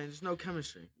know what I'm saying? There's no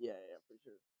chemistry. Yeah, for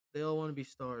sure. They all want to be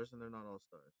stars, and they're not all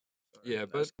stars. Sorry. Yeah,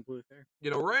 but That's completely fair.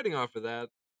 riding off of that,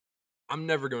 I'm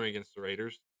never going against the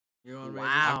Raiders. You're on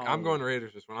Wow. I'm going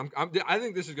Raiders this one. I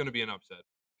think this is going to be an upset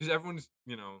because everyone's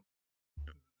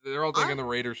they're all thinking the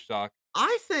Raiders suck.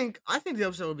 I think the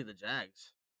upset would be the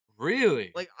Jags.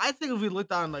 Really? Like I think if we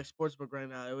looked on like sportsbook right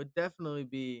now, it would definitely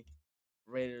be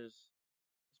Raiders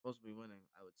supposed to be winning.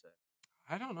 I would say.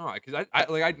 I don't know because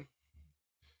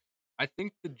I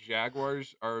think the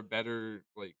Jaguars are a better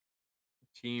like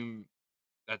team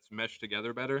that's meshed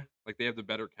together better. Like they have the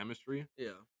better chemistry.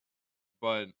 Yeah.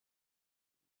 But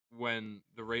when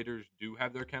the Raiders do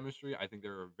have their chemistry, I think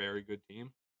they're a very good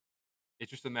team. It's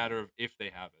just a matter of if they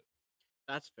have it.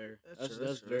 That's fair. That's true,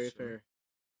 That's true, very that's true. fair.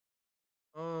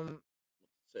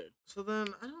 So then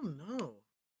I don't know.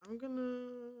 I'm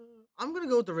gonna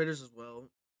go with the Raiders as well,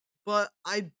 but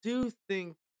I do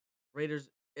think Raiders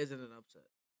isn't an upset.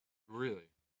 Really?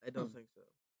 I don't think so,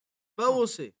 but we'll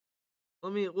see.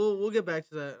 We'll get back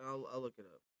to that. And I'll look it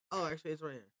up. Oh, actually, it's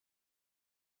right here.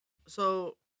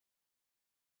 So,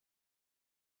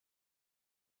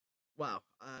 wow,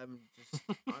 I'm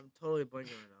totally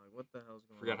blanking right now. Like, what the hell's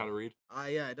going on? Forgot how to read?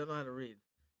 Yeah, I don't know how to read.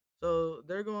 So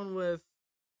they're going with,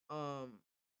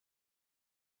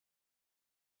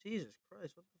 Jesus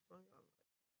Christ, what the fuck?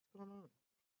 What's going on?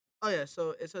 Oh yeah,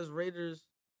 so it says Raiders.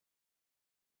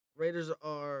 Raiders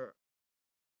are,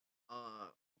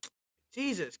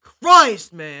 Jesus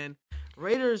Christ, man.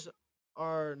 Raiders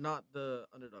are not the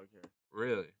underdog here.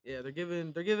 Really? Yeah, they're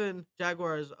giving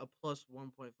Jaguars a plus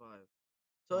 1.5.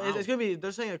 So Wow. it's gonna be.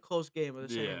 They're saying a close game, but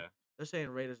Yeah. they're saying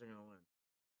Raiders are gonna win.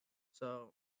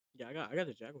 So Yeah, I got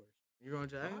the Jaguars. you're going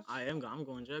Jags? I'm going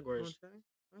Going Jaguars. Jags?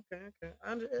 Okay.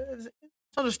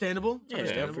 It's understandable. It's Yeah,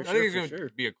 understandable. for I think it's sure, going for to sure.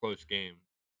 be a close game.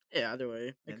 Yeah, either way,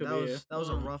 it Man, could that be. was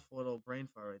a rough little brain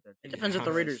fart right there. It depends if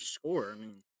the Yeah. Raiders score. I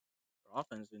mean, their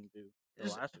offense didn't do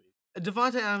Just- last week.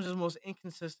 Devontae Adams is the most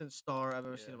inconsistent star I've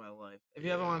ever seen Yeah. in my life. If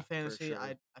you have him Yeah, on for fantasy, sure.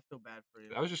 I feel bad for you.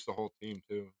 That was just the whole team,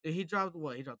 too. He dropped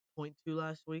what? He dropped 0.2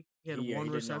 last week. He had Yeah, one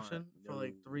he did not. reception for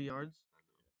like No. 3 yards.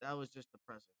 That was just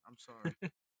depressing. I'm sorry.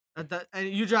 And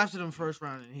you drafted him first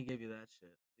round and he gave you that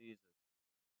shit. Jesus.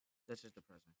 That's just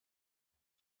depressing.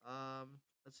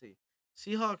 Let's see.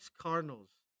 Seahawks Cardinals.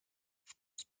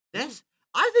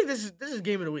 I think this is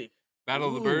game of the week. Battle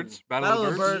of the Birds? Ooh. Battle Battle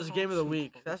of the Birds? Birds, game of the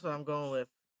week. That's what I'm going with.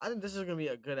 I think this is gonna be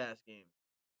a good ass game.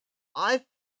 I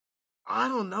I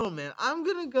don't know, man. I'm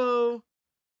gonna go.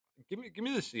 Give me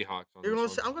the Seahawks on You're this gonna one.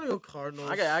 say, I'm gonna go Cardinals.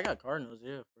 I got Cardinals.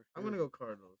 Yeah, for I'm sure. gonna go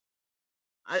Cardinals.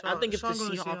 I Sean- think if the Sean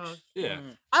going to Seahawks. Seahawks. Yeah.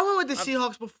 I went with the I'm-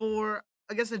 Seahawks before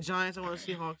against the Giants. I went with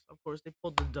Seahawks. Of course, they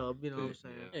pulled the dub. You know what I'm Yeah.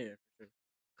 saying? Yeah, for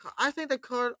sure. I think the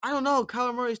card. I don't know.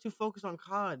 Kyler Murray's too focused on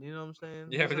COD. You know what I'm saying?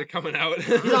 Yeah, but they're coming out.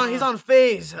 He's on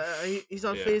phase. He's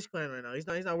on Yeah. phase clan right now. He's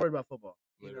not worried about football.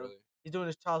 You know? Literally. He's doing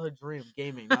his childhood dream,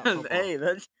 gaming, not football. Hey,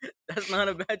 that's not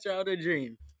a bad childhood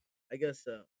dream. I guess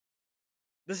so.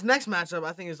 This next matchup,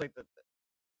 I think, is like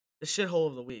the shithole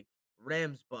of the week.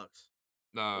 Rams Bucks.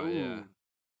 No, yeah. Ooh.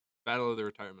 Battle of the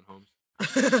retirement homes.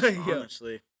 Yeah.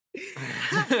 Honestly.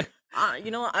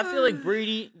 You know what? I feel like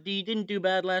Brady he didn't do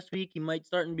bad last week. He might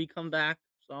start and become back.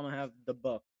 So I'm gonna have the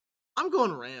Bucks. I'm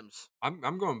going Rams. I'm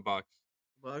going Bucks.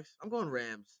 Bucks. I'm going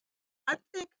Rams. I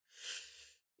think,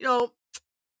 you know,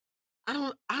 I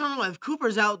don't know if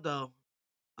Cooper's out though.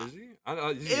 Is he?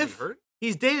 Is he even If hurt?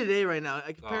 he's day to day right now,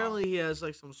 like Oh. apparently he has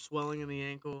like some swelling in the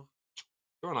ankle.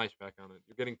 Throw an ice pack on it.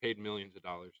 You're getting paid millions of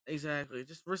dollars. Exactly.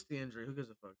 Just risk the injury. Who gives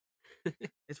a fuck?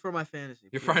 It's for my fantasy.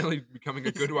 You're please. finally becoming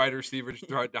a good wide receiver. Just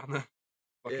throw it down the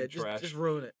fucking Yeah, trash. just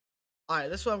ruin it. All right,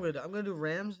 that's what I'm gonna do. I'm gonna do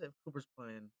Rams if Cooper's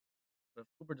playing. But if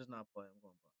Cooper does not play, I'm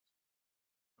going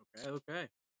Bucks. Okay.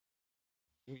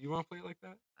 You want to play it like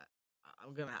that?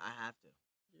 I have to.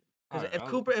 Because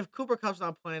Alright, if Cooper Cup's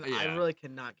not playing, I Yeah. really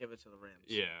cannot give it to the Rams.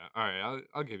 Yeah. All right.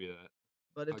 I'll give you that.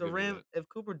 But if I'll the give you if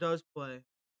Cooper does play,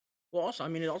 Well, also, I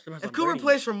mean, it also depends if on Cooper Brady.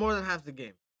 plays for more than half the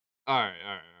game, All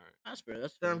right. That's fair.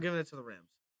 That's then fair. I'm giving it to the Rams.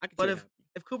 I can But see it if happening.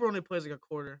 if Cooper only plays like a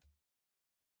quarter,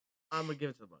 I'm gonna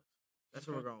give it to the Bucks. That's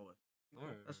what Okay. we're going with. All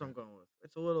right. That's what I'm going with.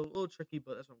 It's a little tricky,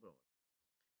 but that's what I'm going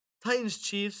with. Titans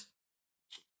Chiefs.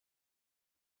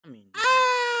 I mean,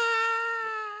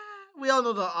 We all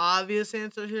know the obvious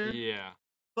answer here, Yeah.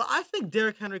 but I think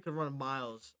Derrick Henry could run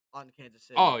miles on Kansas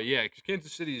City. Oh yeah, because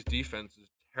Kansas City's defense is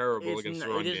terrible it's against not-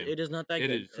 the run it is. game. It is not that It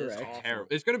good. is Correct. Correct. terrible.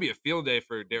 It's going to be a field day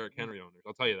for Derrick Henry owners.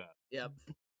 I'll tell you that. Yep.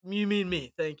 You mean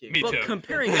me? Thank you. Me But too.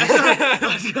 comparing,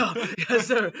 Let's go. Yes,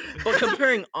 sir. but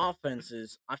comparing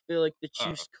offenses, I feel like the Uh,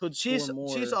 Chiefs could Chiefs score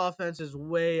more. Chiefs offense is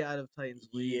way out of Titans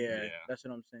league. Yeah, Yeah. that's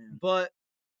what I'm saying. But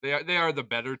They are the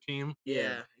better team.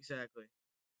 yeah, exactly.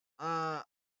 I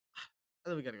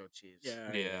think we gotta go Chiefs.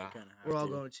 Yeah, Yeah. kind of. We're all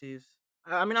going Chiefs.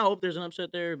 I mean, I hope there's an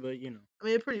upset there, but you know. I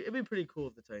mean, it'd be pretty cool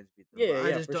if the Titans beat them. Yeah, but I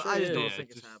yeah, just for don't, sure, I just yeah. don't Yeah, think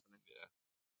it's it's just- happening.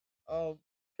 Yeah.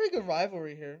 Pretty good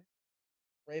rivalry here.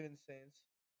 Ravens Saints.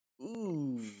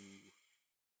 Ooh.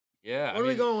 Yeah. What are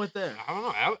we going with there? I don't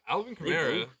know. Alvin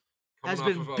Kamara Has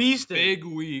coming been off of a beasting. big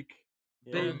week.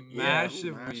 Big-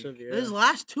 massive massive, week. yeah. His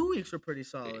last 2 weeks were pretty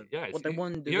solid. Yeah. What they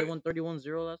won? Did he- they won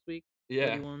 31-0 last week?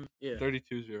 Yeah. 31, yeah.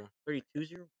 32-0.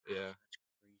 32-0? Yeah. That's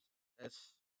crazy.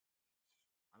 That's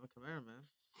I'm a Camaro, man.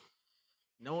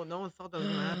 No one thought that was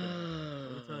gonna happen.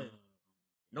 Let me tell you.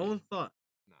 No one thought.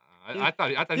 Nah, He- I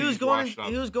thought He was was going. washed up.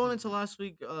 He was going into last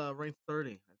week, ranked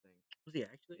 30, I think. Was he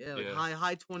actually? Yeah, like Yeah.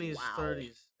 high 20s, Wow.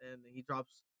 30s, and he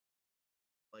drops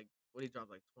like what did he drop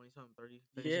like 20 something, 30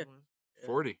 fantasy Yeah. points?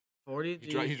 40. 40.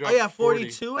 He dro- he Jeez. dropped Oh yeah, 40.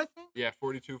 42, I think. Yeah,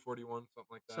 42, 41, something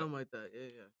like that. Something like that.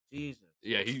 Yeah. Jesus.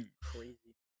 Yeah, he.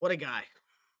 Crazy. What a guy.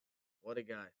 What a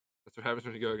guy. That's what happens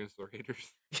when you go against the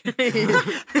Raiders.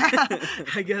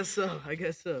 I guess so.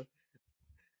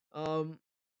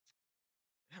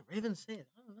 Yeah, Ravens Saints.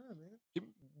 I don't know, man.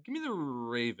 Give me the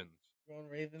Ravens. Going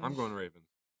Ravens. I'm going Ravens.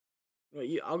 Well,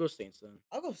 I'll go Saints then.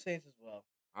 I'll go Saints as well.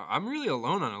 I'm really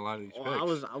alone on a lot of these Oh,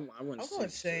 picks. I went I'm going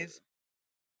Saints. Saints.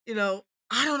 You know,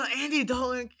 I don't know. Andy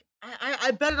Dalton.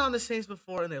 I betted on the Saints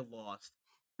before and they lost.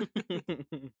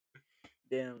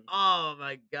 Damn. Oh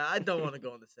my god, I don't want to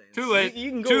go on the Saints. Too late. You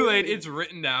can go Too late. Ravens. It's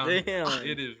written down. Damn.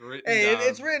 It is written Hey, down.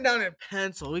 it's written down in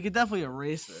pencil. We could definitely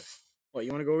erase this. What,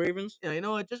 you want to go Ravens? Yeah, you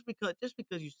know what? Just because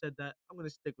you said that, I'm gonna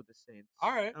stick with the Saints.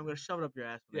 All right. I'm gonna shove it up your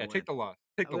ass. When Yeah, they take the win. loss.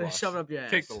 Take I'm the gonna loss. shove it up your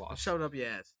ass. Take the I'm loss. Shove it up your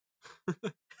ass.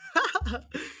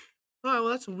 All right, well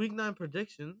that's a week 9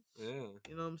 prediction. Yeah.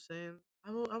 You know what I'm saying?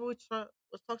 I would try.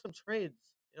 Let's talk some trades.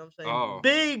 You know what I'm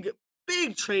saying? Oh.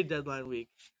 Big trade deadline week.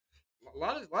 A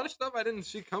lot of stuff I didn't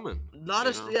see coming. A lot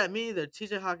you of know? yeah, me either.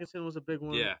 T.J. Hawkinson was a big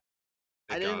one. Yeah.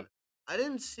 I Thank didn't. God. I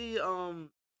didn't see.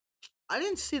 I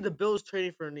didn't see the Bills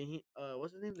trading for Naheem.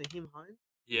 What's his name? Naheem Hines.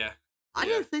 Yeah. I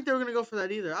Yeah. didn't think they were gonna go for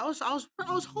that either. I was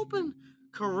hoping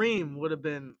Kareem would have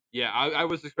been I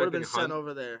was expecting sent Hunt,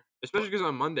 over there. especially because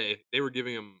on Monday they were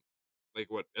giving him like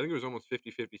what I think it was almost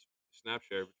 50-50 snap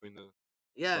share between the.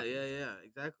 Yeah, Fucking-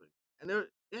 exactly. And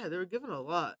they were giving a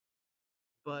lot,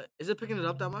 but is it picking it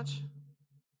up that much?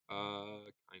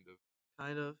 Kind of.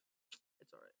 Kind of.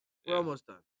 It's all right. We're Yeah. almost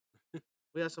done.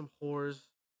 We have some whores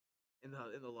in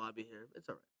the lobby here. It's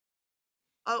all right.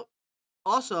 Oh,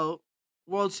 also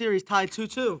World Series tied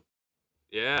 2-2.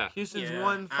 Yeah. Houston's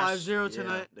won 5-0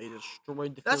 tonight. They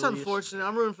destroyed the That's Phillies. unfortunate.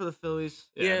 I'm rooting for the Phillies.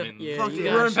 Yeah, I Yeah, mean, yeah, fuck you the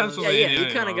we're in Astros. Pennsylvania. Yeah, you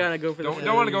kinda gotta go for the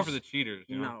Don't want to go for Phillies. the cheaters.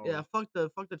 You know? No. Yeah, fuck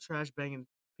the trash banging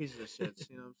pieces of shits.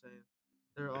 You know what I'm saying?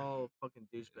 They're all fucking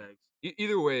douchebags.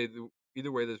 Either way,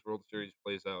 either way this World Series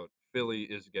plays out, Philly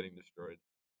is getting destroyed.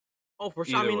 Oh, for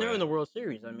sure. I Either mean, they're way. in the World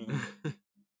Series. I mean,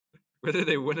 Whether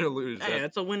they win or lose. yeah,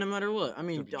 it's a win no matter what. I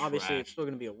mean, be obviously, it's trash. still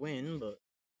gonna be a win, but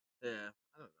Yeah,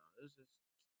 I don't know.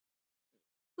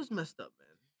 It was messed up, man.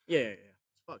 yeah. It's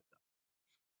fucked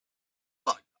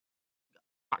up.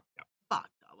 Fucked up.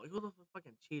 Fucked up. Like, who the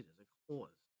fucking cheaters? Like, whores.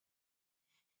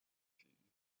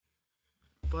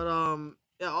 But,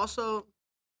 yeah, also,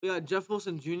 we got Jeff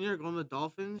Wilson Jr. going to the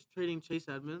Dolphins, trading Chase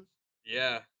Edmonds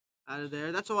Yeah. out of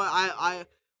there. That's why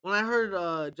when I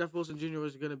heard Jeff Wilson Jr.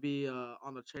 was going to be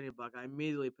on the trading block, I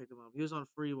immediately picked him up. He was on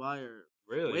free wire.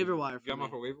 Really? Waiver wire You for got him me.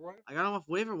 off a waiver wire? I got him off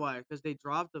waiver wire because they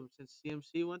dropped him since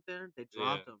CMC went there. They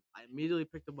dropped him. I immediately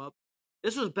picked him up.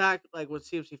 This was back like when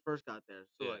CMC first got there.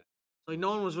 So Yeah. like no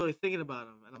one was really thinking about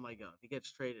him. And I'm like, if he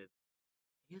gets traded,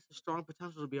 he has a strong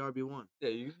potential to be RB1. Yeah,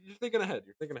 you're thinking ahead.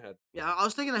 You're thinking ahead. Yeah, I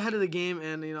was thinking ahead of the game,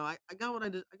 and I got what I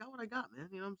got what I got, man.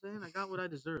 You know what I'm saying? I got what I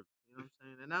deserved. You know what I'm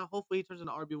saying? And now hopefully he turns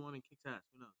into RB1 and kicks ass.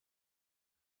 Who knows?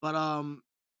 But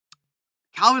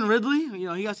Calvin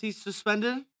Ridley, he's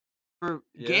suspended for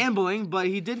gambling, but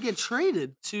he did get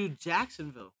traded to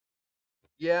Jacksonville.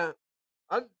 Yeah.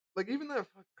 Even that.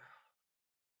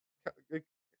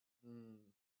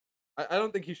 I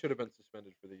don't think he should have been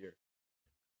suspended for the year.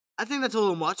 I think that's a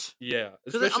little much. Yeah,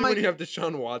 'Cause especially I'm when you like- have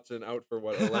Deshaun Watson out for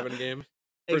 11 games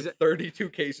for Exa- 32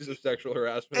 cases of sexual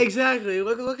harassment. Exactly.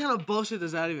 What kind of bullshit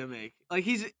does that even make? Like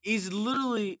he's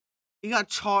literally he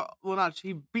got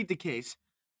he beat the case.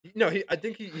 No, I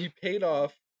think he paid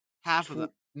off Half of them.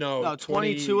 No,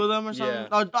 22 of them or something. Yeah.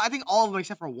 No, I think all of them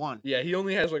except for one. Yeah, he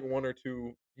only has like one or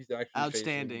two. He's actually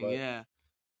Outstanding. facing,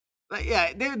 but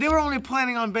Yeah. Like they were only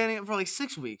planning on banning it for like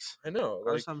 6 weeks I know.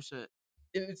 or Like, some shit.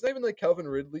 it's not even like Calvin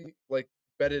Ridley like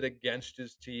betted against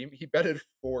his team. He betted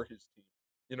for his team.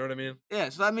 You know what I mean? Yeah,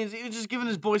 so that means he was just giving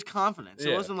his boys confidence. It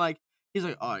Yeah. wasn't like he's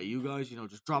like, all right, you guys,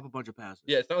 just drop a bunch of passes.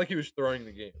 Yeah, it's not like he was throwing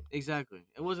the game. Exactly.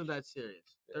 It wasn't that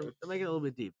serious. Yeah, They're making it a little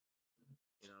bit deep.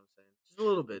 You know what I'm saying? Just a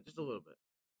little bit.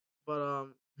 But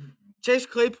Chase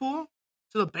Claypool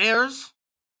to the Bears.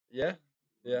 Yeah.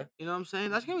 You know what I'm saying?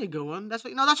 That's gonna be a good one. That's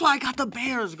why I got the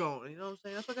Bears going. You know what I'm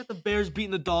saying? That's why I got the Bears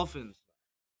beating the Dolphins.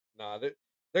 Nah,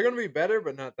 they're gonna be better,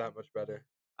 but not that much better.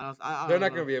 I They're don't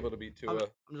not know. gonna be able to beat Tua.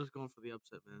 I'm just going for the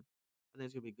upset, man. I think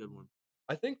it's gonna be a good one.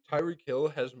 I think Tyreek Hill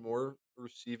has more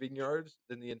receiving yards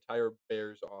than the entire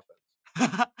Bears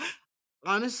offense.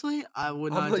 Honestly, I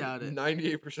would I'm not like doubt it.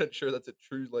 98% sure that's a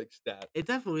true stat. It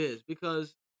definitely is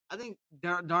because I think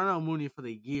Darnell Mooney for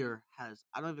the year has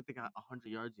I don't even think 100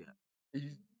 yards yet.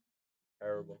 He's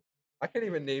terrible. I can't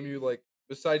even name you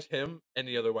besides him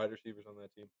any other wide receivers on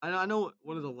that team. I know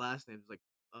one of the last names like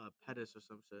Pettis or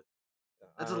some shit. Yeah,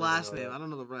 I That's the don't even last know name. that. I don't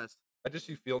know the rest. I just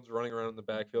see Fields running around in the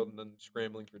backfield and then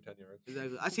scrambling for 10 yards.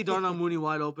 Exactly. I see Darnell Mooney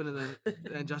wide open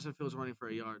and Justin Fields running for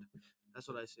a yard. That's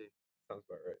what I see. Sounds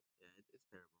about right. Yeah, it's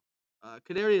terrible.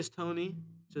 Kadarius Toney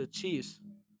to the Chiefs.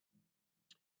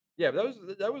 Yeah,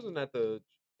 but that wasn't at the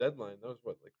deadline. That was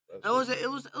what last week? It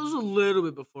was a little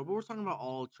bit before, but we're talking about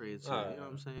all trades here. You know what I'm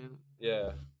Alright. saying?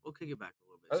 Yeah, We'll kick it back a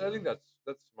little bit. I think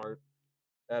that's smart.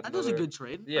 that was a good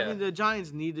trade. I Yeah. mean, the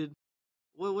Giants needed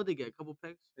what they get? A couple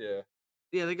picks. Yeah,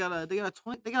 Yeah, they got a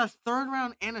 3rd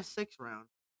round and a 6th round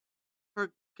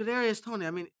for Kadarius Toney.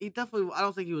 I mean, I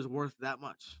don't think he was worth that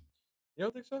much. you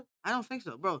don't think so? I don't think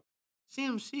so, bro.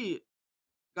 CMC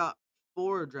got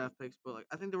 4 draft picks, but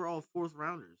I think they were all 4th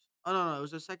rounders. Oh no, it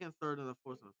was the 2nd, 3rd, and the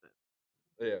 4th and the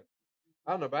 5th. Yeah,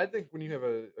 I don't know, but I think when you have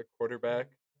a quarterback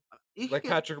You like could get-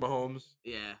 Patrick Mahomes,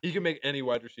 yeah, he can make any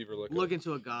wide receiver look look good.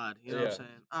 into a god. You know what I'm Yeah.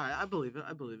 saying? All right, I believe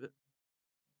it.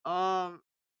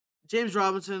 James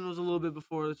Robinson was a little bit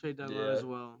before the trade deadline Yeah. as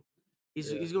well.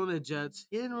 He's Yeah. going to the Jets.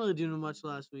 He didn't really do much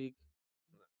last week.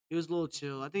 He was a little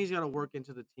chill. I think he's got to work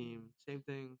into the team. Same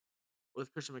thing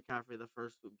with Christian McCaffrey the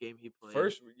first game he played.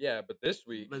 But this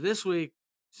week, But this week,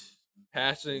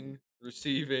 passing,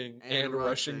 receiving, And and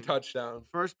rushing rushing. touchdown.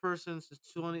 first person since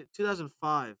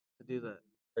 2005 to do that.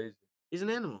 Crazy. He's an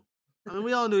animal. I mean,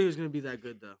 we all knew he was going to be that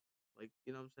good, though.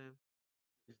 You know what I'm saying?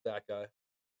 He's that guy.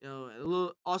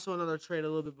 Also another trade a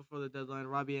little bit before the deadline.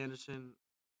 Robbie Anderson.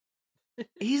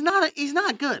 He's not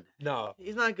good. No,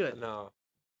 He's not good. no.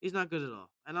 He's not good at all.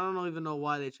 And I don't even know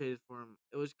why they traded for him.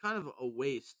 It was kind of a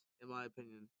waste, in my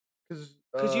opinion.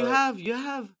 Because you have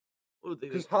what would they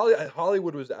because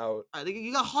Hollywood was out. I think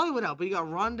you got Hollywood out, but you got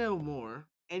Rondell Moore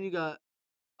and you got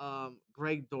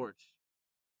Greg Dortch.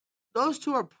 those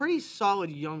two are pretty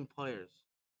solid young players.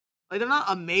 Like they're not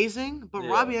amazing, but Yeah.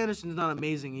 Robbie Anderson's not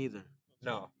amazing either.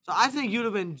 No. So I think you'd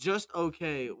have been just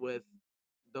okay with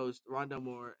those Rondell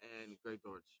Moore and Greg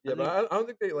Dortch. Yeah, but I don't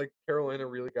think they like Carolina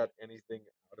really got anything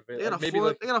out of it. they got Like, a maybe fourth.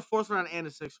 like They got a fourth round and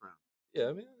a sixth round.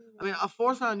 yeah, I mean, a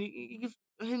fourth round, you give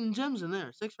hidden gems in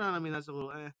there. Sixth round, I mean, that's a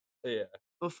little yeah.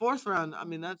 But fourth round, I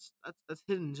mean, that's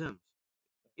hidden gems.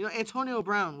 You know, Antonio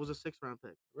Brown was a sixth round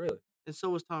pick, Really? and so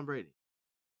was Tom Brady.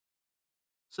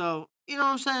 So you know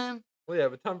what I'm saying? Well, yeah,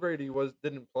 but Tom Brady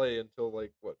didn't play until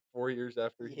like what 4 years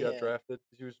after he got Yeah. drafted.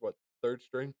 He was what third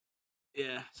string.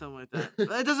 Yeah, something like that.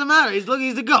 But it doesn't matter. He's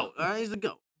the GOAT. All right, he's the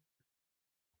GOAT.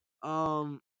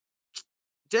 Jalen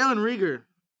Rieger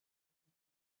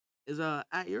is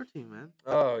at your team, man.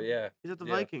 Oh yeah, He's at the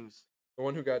yeah. Vikings. The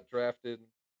one who got drafted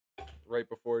right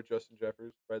before Justin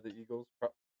Jeffers by the Eagles.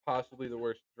 Possibly the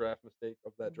worst draft mistake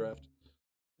of that draft.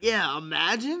 Yeah,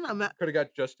 imagine. Could have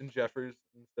got Justin Jeffers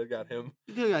instead. Got him.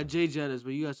 You could have got Jay Jettis,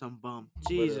 but you got some bum.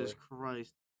 Jesus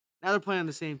Christ. Now they're playing on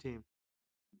the same team.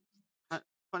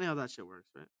 Funny how that shit works,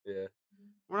 right? Yeah.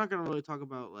 We're not gonna really talk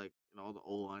about like all the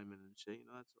old linemen and shit.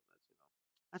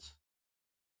 That's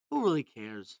who really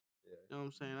cares. Yeah. You know what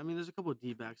I'm saying? I mean, there's a couple of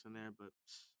D-backs in there, but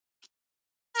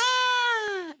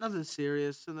nothing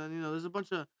serious. And then there's a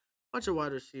bunch of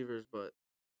wide receivers, but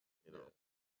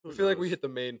I feel like we hit the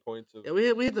main points of. Yeah, we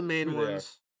hit the main who they are.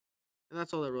 ones, and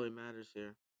that's all that really matters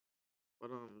here.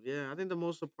 But yeah, I think the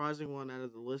most surprising one out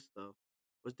of the list though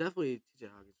was definitely T.J.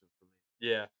 Hawkinson for me.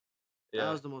 Yeah. Yeah.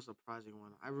 That was the most surprising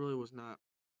one. I really was not.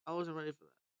 I wasn't ready for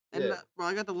that. And Yeah. bro,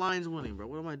 I got the Lions winning, bro.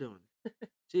 What am I doing?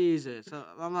 Jesus,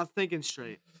 I'm not thinking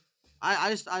straight. I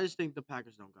just think the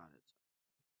Packers don't got it.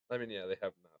 I mean, yeah, they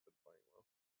have not been playing well.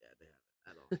 Yeah, they haven't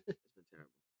at all. It's been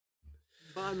terrible.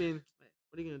 But I mean,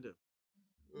 what are you gonna do?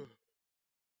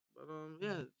 But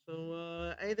yeah.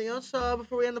 So anything else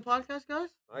before we end the podcast, guys?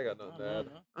 I got nothing to add.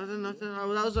 Nothing.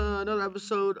 That was another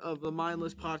episode of the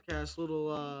Mindless Podcast.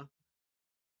 Little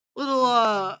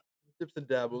Dips and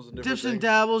dabbles and different dips and things.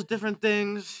 dabbles, different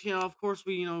things. Of course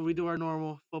we do our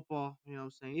normal football. You know what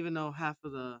I'm saying? Even though half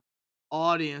of the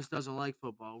audience doesn't like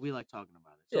football, we like talking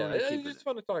about it. So Yeah, we're gonna it's keep it just in.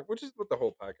 fun to talk, which is what the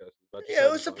whole podcast is about. just Yeah, it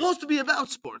having was fun. supposed to be about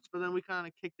sports, but then we kind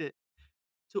of kicked it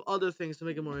to other things to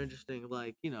make it more interesting,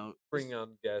 like Bringing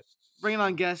on guests,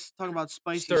 talking about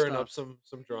spicy stirring stuff. up some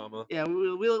drama. Yeah,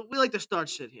 we like to start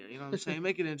shit here. You know what I'm saying?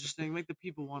 Make it interesting. Make the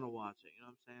people want to watch it. You know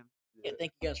what I'm saying? Yeah,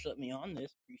 thank you guys for letting me on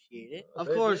this. Appreciate it. Of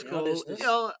Hey, course, man, Cole. this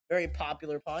very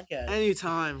popular podcast.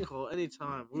 Anytime, Cole.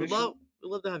 Anytime. We'd Official.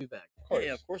 love to have you back.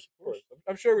 Yeah, of course, Of course.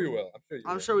 I'm sure we will.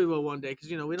 I'm sure we will one day because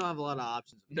we don't have a lot of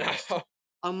options. of No. guests.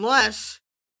 Unless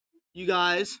you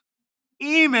guys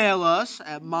email us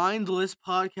at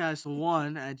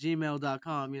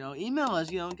mindlesspodcast1@gmail.com. Email us.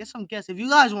 Get some guests if you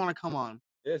guys want to come on.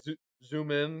 Yeah,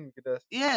 zoom in. Get us. Yeah.